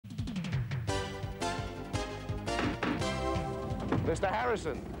Mr.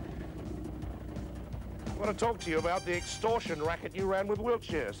 Harrison, I want to talk to you about the extortion racket you ran with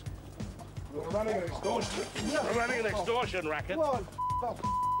Wiltshires. You're running an extortion. You're running an extortion racket.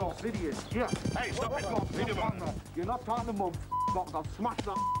 Off, idiot. Yeah. Hey, stop it. Leave him on. You're not talking to mum. I'll smash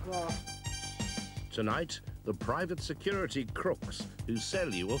that. Tonight, the private security crooks who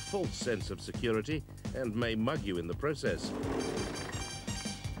sell you a false sense of security and may mug you in the process.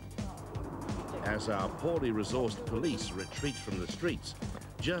 As our poorly resourced police retreat from the streets,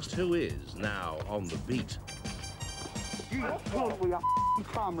 just who is now on the beat? You cunt with your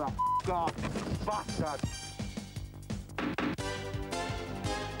camera, God, bastard.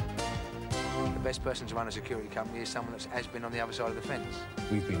 The best person to run a security company is someone that has been on the other side of the fence.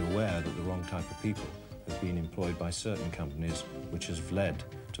 We've been aware that the wrong type of people have been employed by certain companies, which has led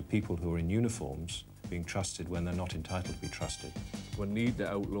to people who are in uniforms being trusted when they're not entitled to be trusted. We need to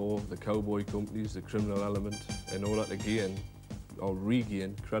outlaw the cowboy companies, the criminal element, in order to gain or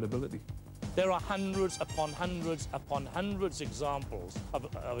regain credibility. There are hundreds upon hundreds upon hundreds examples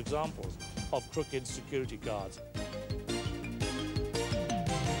of crooked security guards.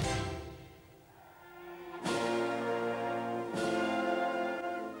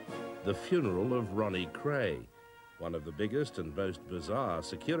 The funeral of Ronnie Cray, one of the biggest and most bizarre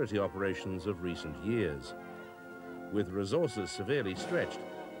security operations of recent years. With resources severely stretched,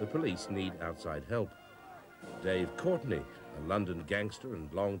 the police need outside help. Dave Courtney, a London gangster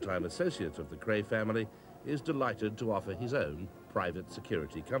and long-time associate of the Cray family, is delighted to offer his own private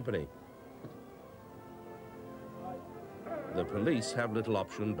security company. The police have little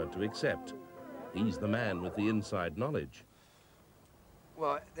option but to accept. He's the man with the inside knowledge.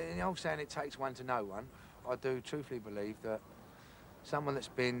 Well, in the old saying, it takes one to know one, I do truthfully believe that someone that's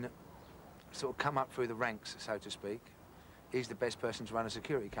been sort of come up through the ranks, so to speak, is the best person to run a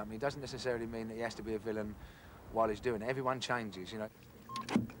security company. It doesn't necessarily mean that he has to be a villain while he's doing it. Everyone changes, you know.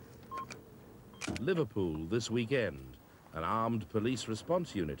 Liverpool this weekend. An armed police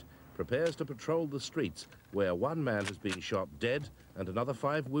response unit prepares to patrol the streets where one man has been shot dead and another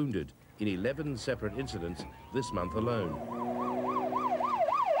 5 wounded in 11 separate incidents this month alone.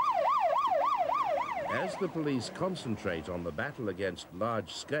 As the police concentrate on the battle against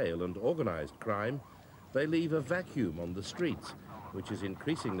large-scale and organised crime, they leave a vacuum on the streets, which is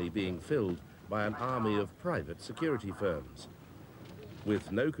increasingly being filled by an army of private security firms.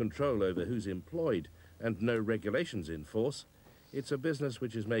 With no control over who's employed and no regulations in force, it's a business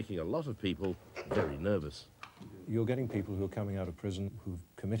which is making a lot of people very nervous. You're getting people who are coming out of prison who've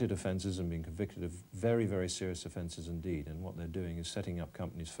committed offences and been convicted of very, very serious offences indeed, and what they're doing is setting up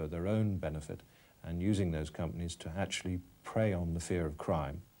companies for their own benefit and using those companies to actually prey on the fear of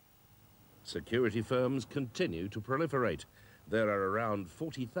crime. Security firms continue to proliferate. There are around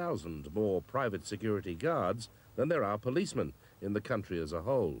 40,000 more private security guards than there are policemen in the country as a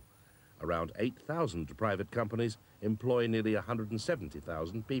whole. Around 8,000 private companies employ nearly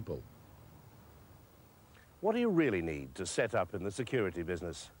 170,000 people. What do you really need to set up in the security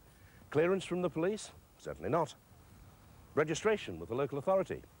business? Clearance from the police? Certainly not. Registration with the local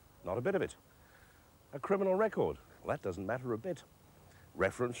authority? Not a bit of it. A criminal record? Well, that doesn't matter a bit.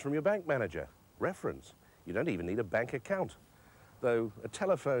 Reference from your bank manager? Reference. You don't even need a bank account, though a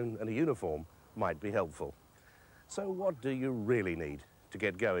telephone and a uniform might be helpful. So what do you really need to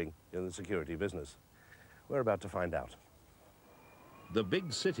get going in the security business? We're about to find out. The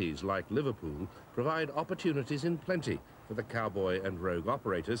big cities like Liverpool provide opportunities in plenty for the cowboy and rogue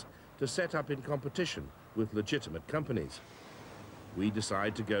operators to set up in competition with legitimate companies. We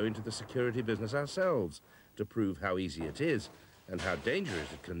decide to go into the security business ourselves to prove how easy it is and how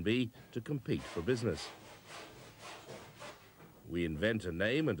dangerous it can be to compete for business. We invent a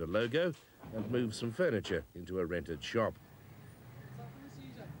name and a logo and move some furniture into a rented shop.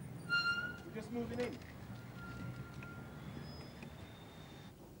 We're just moving in.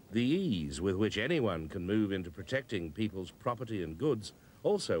 The ease with which anyone can move into protecting people's property and goods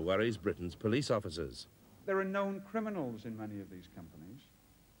also worries Britain's police officers. There are known criminals in many of these companies.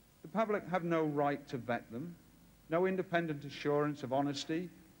 The public have no right to vet them, no independent assurance of honesty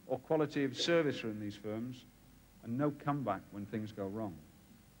or quality of service from these firms, and no comeback when things go wrong.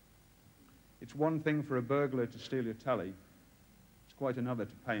 It's one thing for a burglar to steal your telly, it's quite another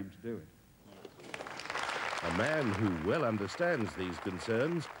to pay him to do it. A man who well understands these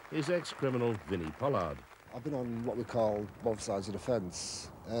concerns is ex-criminal Vinnie Pollard. I've been on what we call both sides of the fence.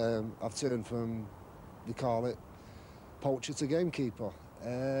 I've turned from, they call it, poacher to gamekeeper.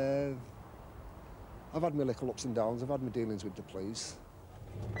 I've had my little ups and downs, I've had my dealings with the police.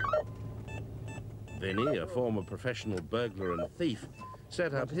 Vinnie, a former professional burglar and thief,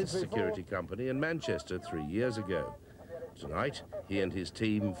 set up his security company in Manchester 3 years ago. Tonight, he and his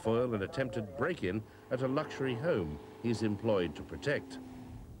team foil an attempted break-in at a luxury home he's employed to protect.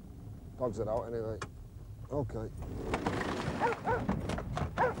 Dogs it out anyway. Okay.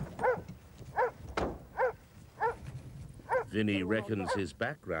 Vinny reckons his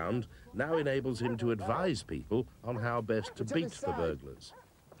background now enables him to advise people on how best to beat the burglars.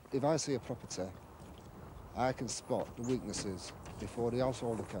 If I see a property, I can spot the weaknesses before the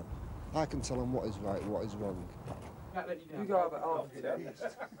householder can. I can tell them what is right, what is wrong. You go over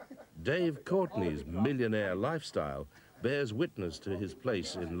Dave Courtney's millionaire lifestyle bears witness to his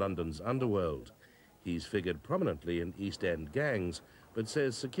place in London's underworld. He's figured prominently in East End gangs, but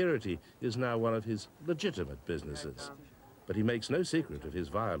says security is now one of his legitimate businesses. But he makes no secret of his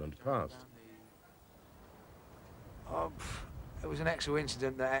violent past. It was an actual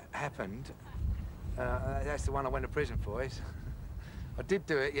incident that happened. That's the one I went to prison for. I did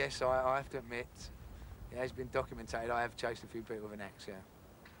do it, yes, I have to admit. It has been documented. I have chased a few people with an axe, yeah.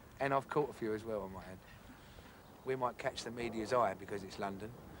 And I've caught a few as well, I might add. We might catch the media's eye because it's London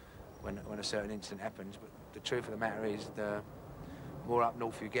when a certain incident happens, but the truth of the matter is the more up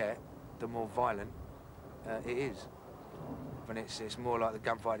north you get, the more violent it is. And it's more like the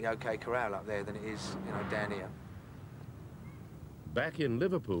gunfight at the OK Corral up there than it is, you know, down here. Back in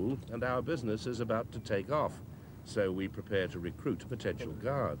Liverpool, and our business is about to take off, so we prepare to recruit potential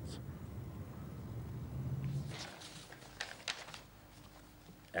guards.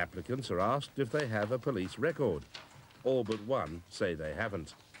 Applicants are asked if they have a police record. All but one say they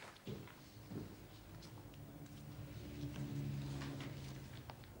haven't.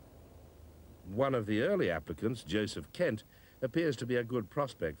 One of the early applicants, Joseph Kent, appears to be a good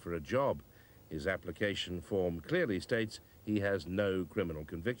prospect for a job. His application form clearly states he has no criminal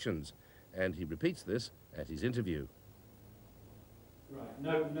convictions, and he repeats this at his interview. Right,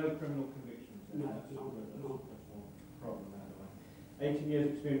 no criminal convictions. No, that's no problem. 18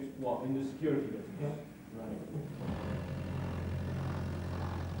 years experience, what, in the security business? Yeah. Right.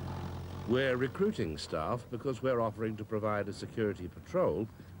 We're recruiting staff because we're offering to provide a security patrol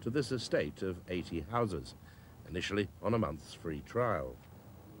to this estate of 80 houses, initially on a month's free trial.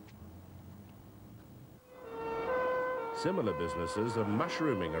 Similar businesses are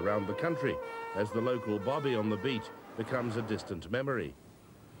mushrooming around the country as the local Bobby on the beat becomes a distant memory.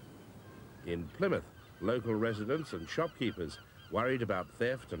 In Plymouth, local residents and shopkeepers worried about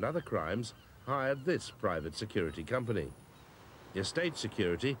theft and other crimes hired this private security company. Estate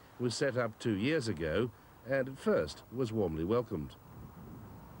Security was set up 2 years ago and at first was warmly welcomed.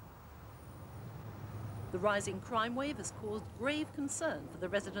 The rising crime wave has caused grave concern for the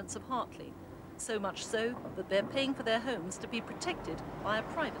residents of Hartley, so much so that they're paying for their homes to be protected by a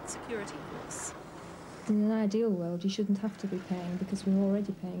private security force. In an ideal world, you shouldn't have to be paying because we're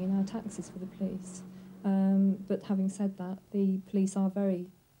already paying in our taxes for the police. But having said that, the police are very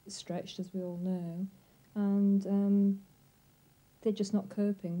stretched, as we all know, and they're just not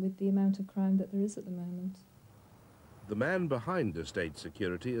coping with the amount of crime that there is at the moment. The man behind Estate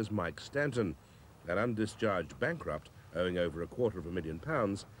Security is Mike Stanton, an undischarged bankrupt owing over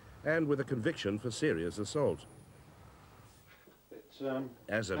 £250,000 and with a conviction for serious assault.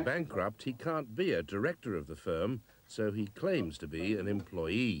 As a bankrupt, he can't be a director of the firm, so he claims to be an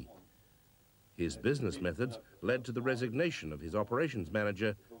employee. His business methods led to the resignation of his operations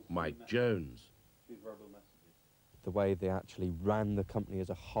manager, Mike Jones. The way they actually ran the company as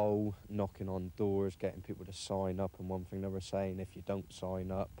a whole, knocking on doors, getting people to sign up, and one thing they were saying, if you don't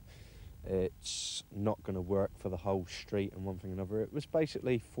sign up, it's not going to work for the whole street, and one thing or another. It was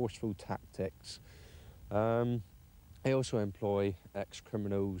basically forceful tactics. They also employ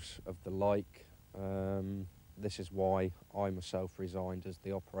ex-criminals of the like. This is why I myself resigned as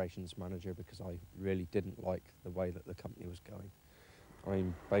the operations manager, because I really didn't like the way that the company was going. I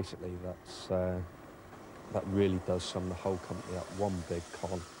mean, basically that really does sum the whole company up, one big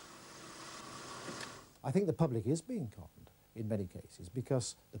con. I think the public is being conned in many cases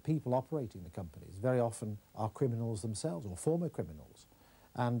because the people operating the companies very often are criminals themselves or former criminals,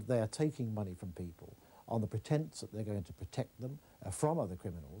 and they are taking money from people on the pretense that they're going to protect them from other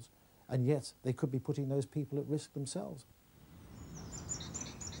criminals, and yet they could be putting those people at risk themselves.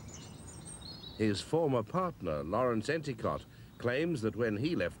 His former partner, Lawrence Enticott, claims that when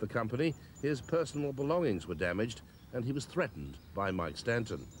he left the company, his personal belongings were damaged and he was threatened by Mike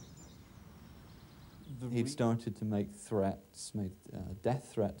Stanton. He'd started to make threats, made death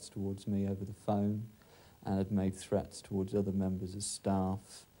threats towards me over the phone, and had made threats towards other members of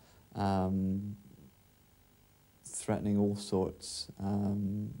staff, threatening all sorts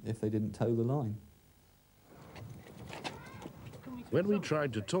if they didn't toe the line. When we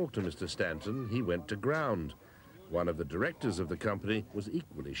tried to talk to Mr. Stanton, he went to ground. One of the directors of the company was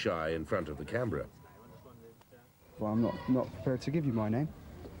equally shy in front of the camera. Well, I'm not prepared to give you my name.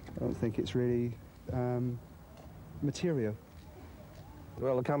 I don't think it's really material.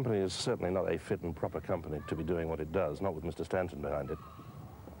 Well, the company is certainly not a fit and proper company to be doing what it does, not with Mr. Stanton behind it.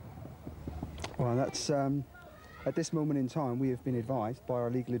 Well, that's, at this moment in time, we have been advised by our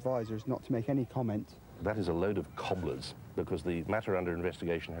legal advisors not to make any comment. That is a load of cobblers, because the matter under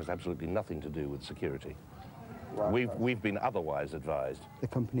investigation has absolutely nothing to do with security. Well, we've been otherwise advised. The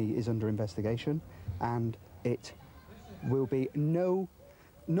company is under investigation, and it will be no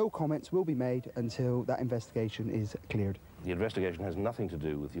comments will be made until that investigation is cleared. The investigation has nothing to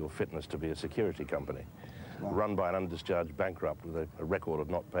do with your fitness to be a security company, run by an undischarged bankrupt with a record of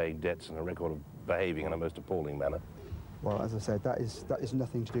not paying debts and a record of behaving in a most appalling manner. Well, as I said, that is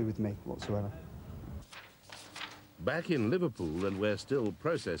nothing to do with me whatsoever. Back in Liverpool, and we're still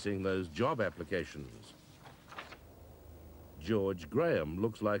processing those job applications. George Graham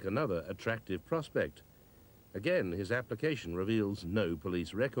looks like another attractive prospect. Again, his application reveals no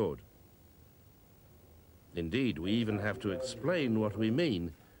police record. Indeed, we even have to explain what we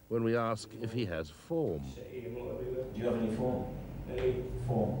mean when we ask if he has form. Do you have any form? Any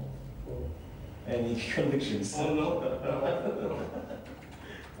form? Any convictions? Oh, no.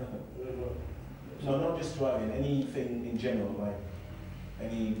 No, not just driving, anything in general, like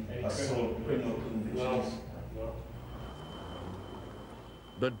any assault, criminal convictions. No.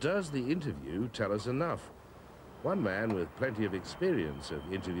 But does the interview tell us enough? One man with plenty of experience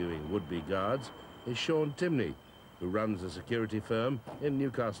of interviewing would-be guards is Sean Timney, who runs a security firm in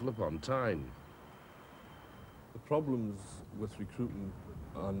Newcastle upon Tyne. The problems with recruiting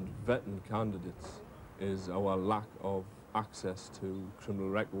and vetting candidates is our lack of access to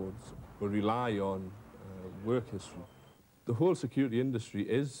criminal records. We rely on work history. The whole security industry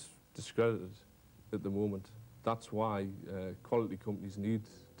is discredited at the moment. That's why quality companies need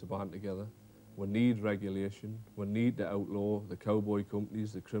to band together. We need regulation. We need to outlaw the cowboy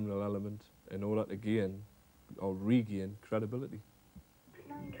companies, the criminal element, in order to gain or regain credibility.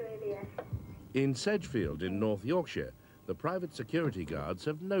 In Sedgefield in North Yorkshire, the private security guards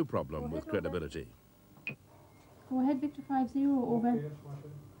have no problem with credibility. Go ahead, Victor 50, over.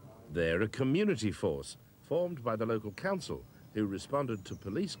 They're a community force formed by the local council who responded to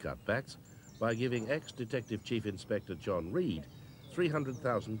police cutbacks by giving ex-Detective Chief Inspector John Reed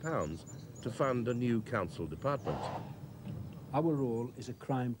 £300,000 to fund a new council department. Our role is a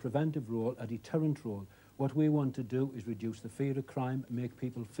crime preventive role, a deterrent role. What we want to do is reduce the fear of crime, make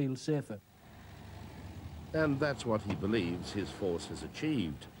people feel safer. And that's what he believes his force has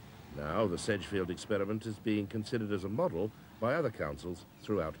achieved. Now the Sedgefield experiment is being considered as a model by other councils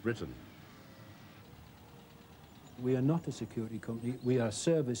throughout Britain. We are not a security company, we are a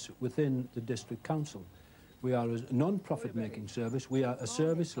service within the district council. We are a non-profit making service, we are a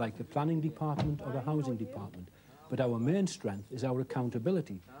service like the planning department or the housing department. But our main strength is our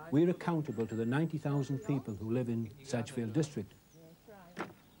accountability. We're accountable to the 90,000 people who live in Sedgefield district.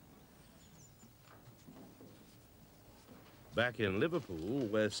 Back in Liverpool,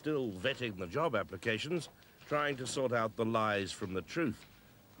 we're still vetting the job applications, trying to sort out the lies from the truth.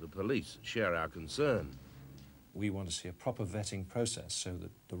 The police share our concern. We want to see a proper vetting process so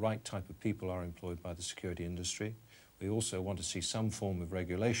that the right type of people are employed by the security industry. We also want to see some form of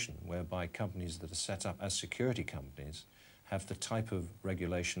regulation whereby companies that are set up as security companies have the type of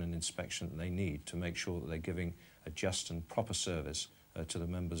regulation and inspection that they need to make sure that they're giving a just and proper service to the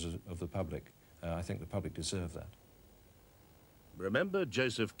members of the public. I think the public deserve that. Remember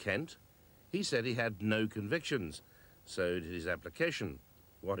Joseph Kent? He said he had no convictions. So did his application.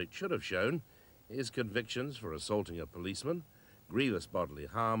 What it should have shown is convictions for assaulting a policeman, grievous bodily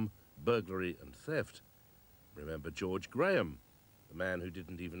harm, burglary and theft. Remember George Graham, the man who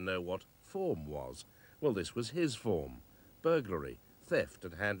didn't even know what form was. Well, this was his form: burglary, theft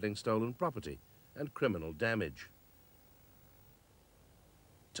and handling stolen property, and criminal damage.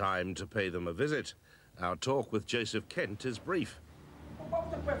 Time to pay them a visit. Our talk with Joseph Kent is brief. What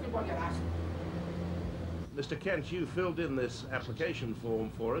was the question you wanted to ask? Mr. Kent, you filled in this application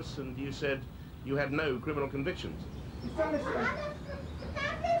form for us and you said you had no criminal convictions.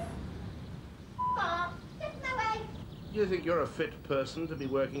 You think you're a fit person to be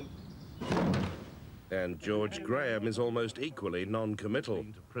working? And George Graham is almost equally non-committal.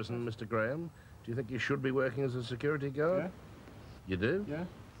 To prison, Mr. Graham? Do you think you should be working as a security guard? Yeah. You do? Yeah.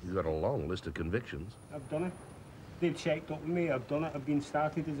 You've got a long list of convictions. I've done it. They've checked up with me, I've done it. I've been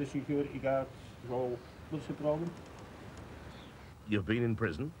started as a security guard. So, what's the problem? You've been in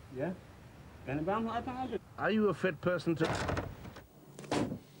prison? Yeah. And I'm not about it. Are you a fit person to...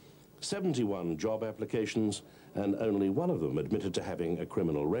 71 job applications, and only one of them admitted to having a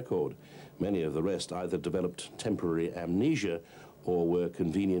criminal record. Many of the rest either developed temporary amnesia or were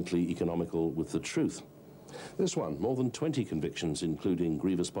conveniently economical with the truth. This one, more than 20 convictions, including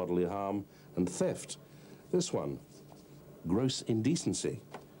grievous bodily harm and theft. This one, gross indecency.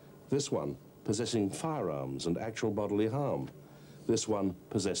 This one, possessing firearms and actual bodily harm. This one,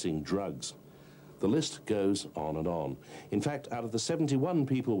 possessing drugs. The list goes on and on. In fact, out of the 71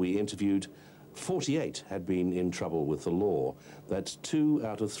 people we interviewed, 48 had been in trouble with the law. That's 2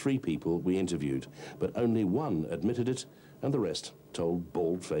 out of 3 people we interviewed, but only 1 admitted it, and the rest told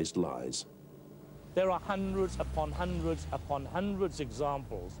bald-faced lies. There are hundreds upon hundreds upon hundreds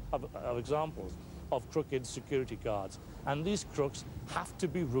examples of crooked security guards, and these crooks have to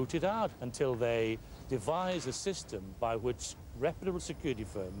be rooted out until they devise a system by which reputable security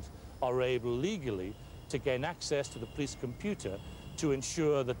firms are able legally to gain access to the police computer to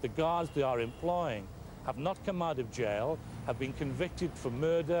ensure that the guards they are employing have not come out of jail, have been convicted for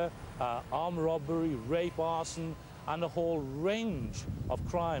murder, armed robbery, rape, arson, and a whole range of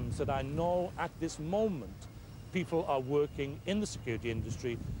crimes that I know at this moment people are working in the security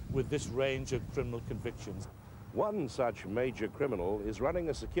industry with this range of criminal convictions. One such major criminal is running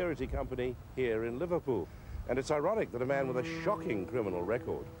a security company here in Liverpool. And it's ironic that a man with a shocking criminal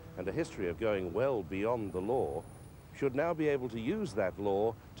record and a history of going well beyond the law should now be able to use that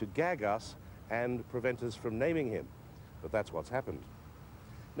law to gag us and prevent us from naming him. But that's what's happened.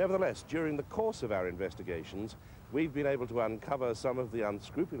 Nevertheless, during the course of our investigations, we've been able to uncover some of the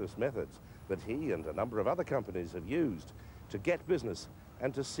unscrupulous methods that he and a number of other companies have used to get business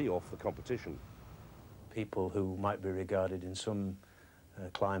and to see off the competition. People who might be regarded in some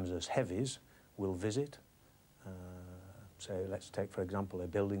climes as heavies will visit, say, let's take, for example, a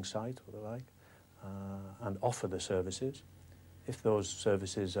building site or the like, and offer the services. If those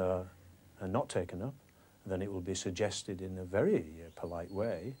services are not taken up, then it will be suggested in a very polite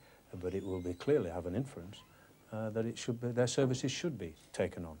way, but it will be clearly have an inference that it should be, their services should be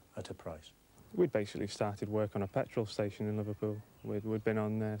taken on at a price. We'd basically started work on a petrol station in Liverpool. We'd been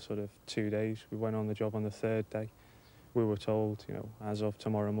on there sort of 2 days. We went on the job on the 3rd day. We were told, you know, as of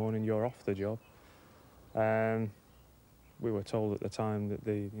tomorrow morning, you're off the job. We were told at the time that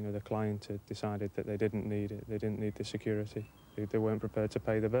the client had decided that they didn't need it. They didn't need the security. They weren't prepared to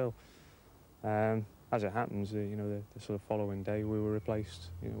pay the bill. As it happens, the sort of following day, we were replaced,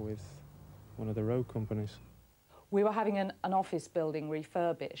 with one of the road companies. We were having an office building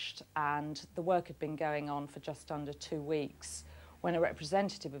refurbished, and the work had been going on for just under 2 weeks when a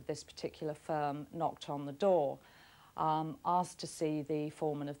representative of this particular firm knocked on the door, asked to see the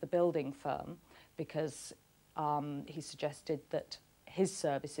foreman of the building firm because he suggested that his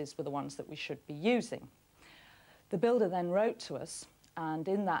services were the ones that we should be using. The builder then wrote to us, and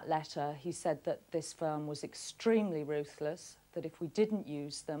in that letter he said that this firm was extremely ruthless, that if we didn't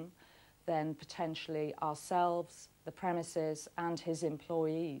use them, then potentially ourselves, the premises and his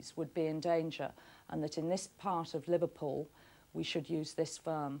employees would be in danger, and that in this part of Liverpool we should use this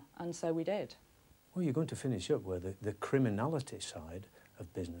firm, and so we did. Well, you're going to finish up where the criminality side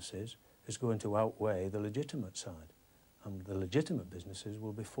of businesses is going to outweigh the legitimate side, and the legitimate businesses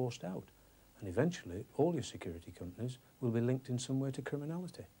will be forced out, and eventually all your security companies will be linked in some way to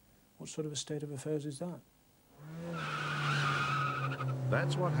criminality. What sort of a state of affairs is that?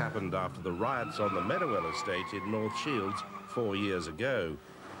 That's what happened after the riots on the Meadowell estate in North Shields 4 years ago.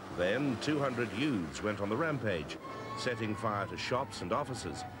 Then 200 youths went on the rampage, setting fire to shops and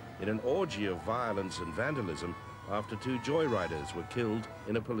offices in an orgy of violence and vandalism after 2 joyriders were killed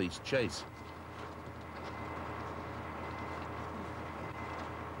in a police chase.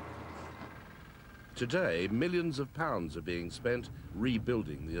 Today, millions of pounds are being spent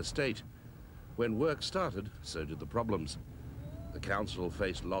rebuilding the estate. When work started, so did the problems. The council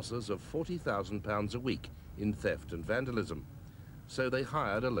faced losses of £40,000 a week in theft and vandalism, so they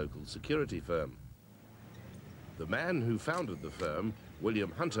hired a local security firm. The man who founded the firm,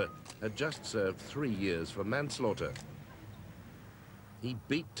 William Hunter, had just served 3 years for manslaughter. He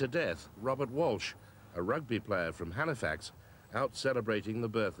beat to death Robert Walsh, a rugby player from Halifax, out celebrating the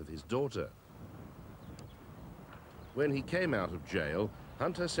birth of his daughter. When he came out of jail,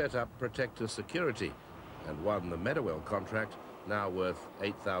 Hunter set up Protector Security and won the Meadowell contract, now worth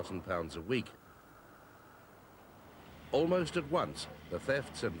 £8,000 a week. Almost at once, the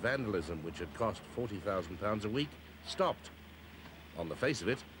thefts and vandalism, which had cost £40,000 a week, stopped. On the face of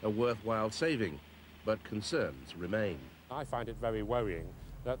it, a worthwhile saving, but concerns remain. I find it very worrying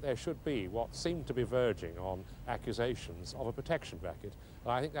that there should be what seemed to be verging on accusations of a protection racket.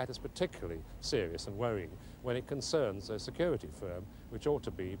 And I think that is particularly serious and worrying when it concerns a security firm which ought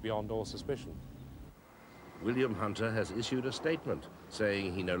to be beyond all suspicion. William Hunter has issued a statement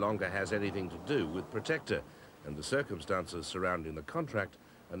saying he no longer has anything to do with Protector, and the circumstances surrounding the contract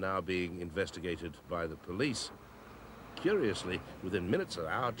are now being investigated by the police. Curiously, within minutes of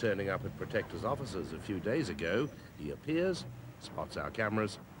our turning up at Protector's offices a few days ago, he appears, spots our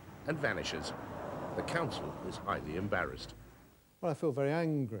cameras, and vanishes. The council is highly embarrassed. Well, I feel very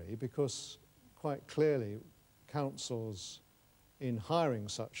angry because quite clearly councils in hiring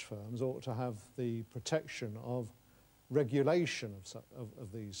such firms ought to have the protection of regulation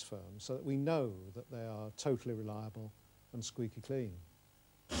of these firms so that we know that they are totally reliable and squeaky clean.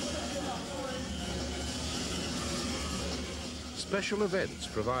 Special events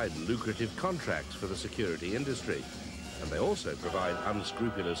provide lucrative contracts for the security industry, and they also provide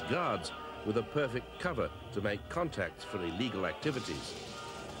unscrupulous guards with a perfect cover to make contacts for illegal activities.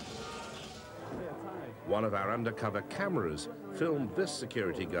 One of our undercover cameras filmed this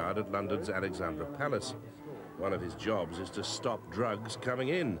security guard at London's Alexandra Palace. One of his jobs is to stop drugs coming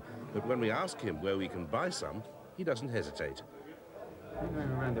in, but when we ask him where we can buy some, he doesn't hesitate.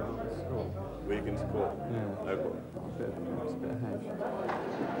 Around it at school. Wigan School? Yeah. Local. It's a bit of hedge.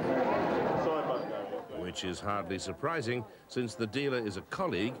 Sorry about that. Which is hardly surprising, since the dealer is a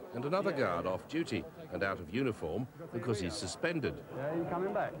colleague and another guard off duty and out of uniform because he's suspended. Yeah, you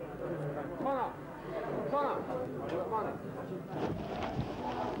coming back? Come on.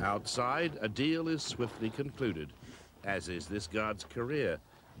 Outside, a deal is swiftly concluded, as is this guard's career.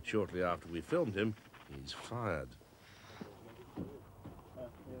 Shortly after we filmed him, he's fired.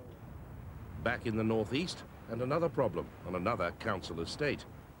 Back in the northeast, and another problem on another council estate.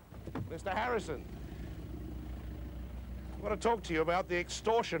 Mr. Harrison, I want to talk to you about the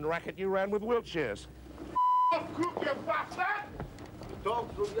extortion racket you ran with Wiltshires. Crook, you bastard!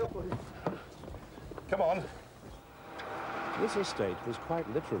 Come on. This estate was quite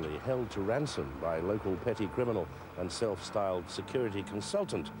literally held to ransom by local petty criminal and self-styled security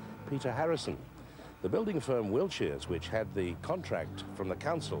consultant Peter Harrison. The building firm Wiltshires, which had the contract from the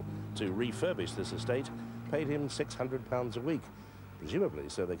council to refurbish this estate, paid him £600 a week, presumably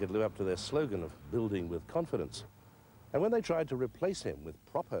so they could live up to their slogan of building with confidence. And when they tried to replace him with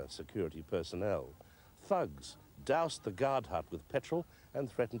proper security personnel, thugs doused the guard hut with petrol and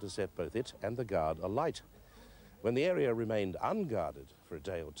threatened to set both it and the guard alight. When the area remained unguarded for a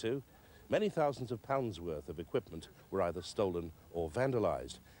day or two, many thousands of pounds worth of equipment were either stolen or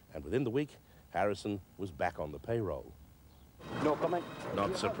vandalised, and within the week, Harrison was back on the payroll. No comment.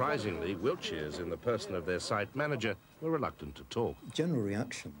 Not surprisingly, Wiltshires, in the person of their site manager, were reluctant to talk. General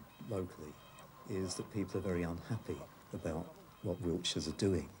reaction locally is that people are very unhappy about what Wiltshires are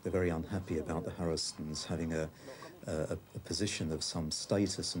doing. They're very unhappy about the Harrisons having a position of some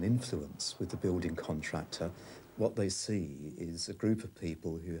status and influence with the building contractor. What they see is a group of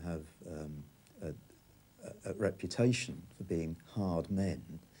people who have a reputation for being hard men,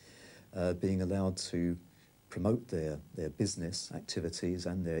 being allowed to promote their business activities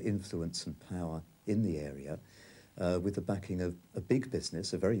and their influence and power in the area with the backing of a big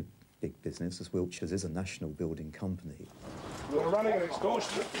business, a very big business, as Wiltshires is a national building company. We're running an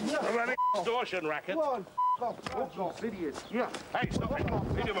extortion. We're running an extortion racket. Come on, idiot. Yeah. Hey, stop it.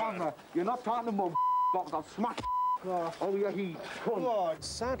 You're not talking to mum. I'll smash over your heat. Come on.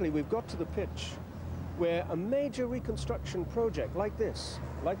 Sadly, we've got to the pitch where a major reconstruction project like this,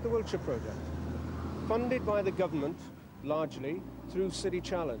 like the Wiltshire project, funded by the government, largely, through City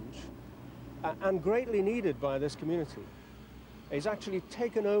Challenge, and greatly needed by this community, is actually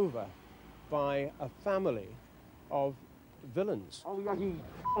taken over by a family of villains. Over your heat.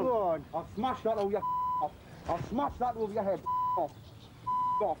 Come on. I'll smash that over your I'll smash that over your head. Off.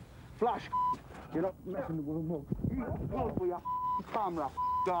 Off. Flash. You're not messing with a mug. Go for your camera.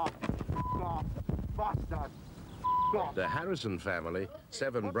 God. Bastard. The Harrison family,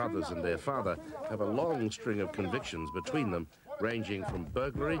 7 brothers and their father, have a long string of convictions between them, ranging from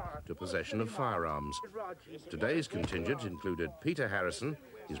burglary to possession of firearms. Today's contingent included Peter Harrison,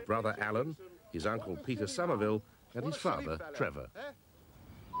 his brother Alan, his uncle Peter Somerville, and his father Trevor.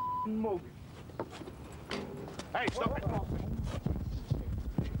 Hey, stop it!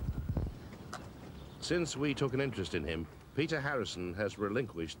 Since we took an interest in him, Peter Harrison has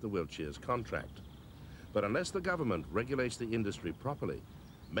relinquished the Wiltshires contract. But unless the government regulates the industry properly,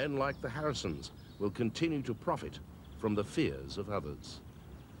 men like the Harrisons will continue to profit from the fears of others.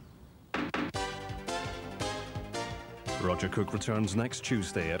 Roger Cook returns next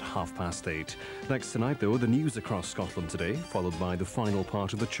Tuesday at 8:30. Next tonight, though, the news across Scotland today, followed by the final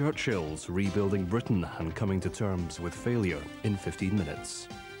part of the Churchills, rebuilding Britain and coming to terms with failure in 15 minutes.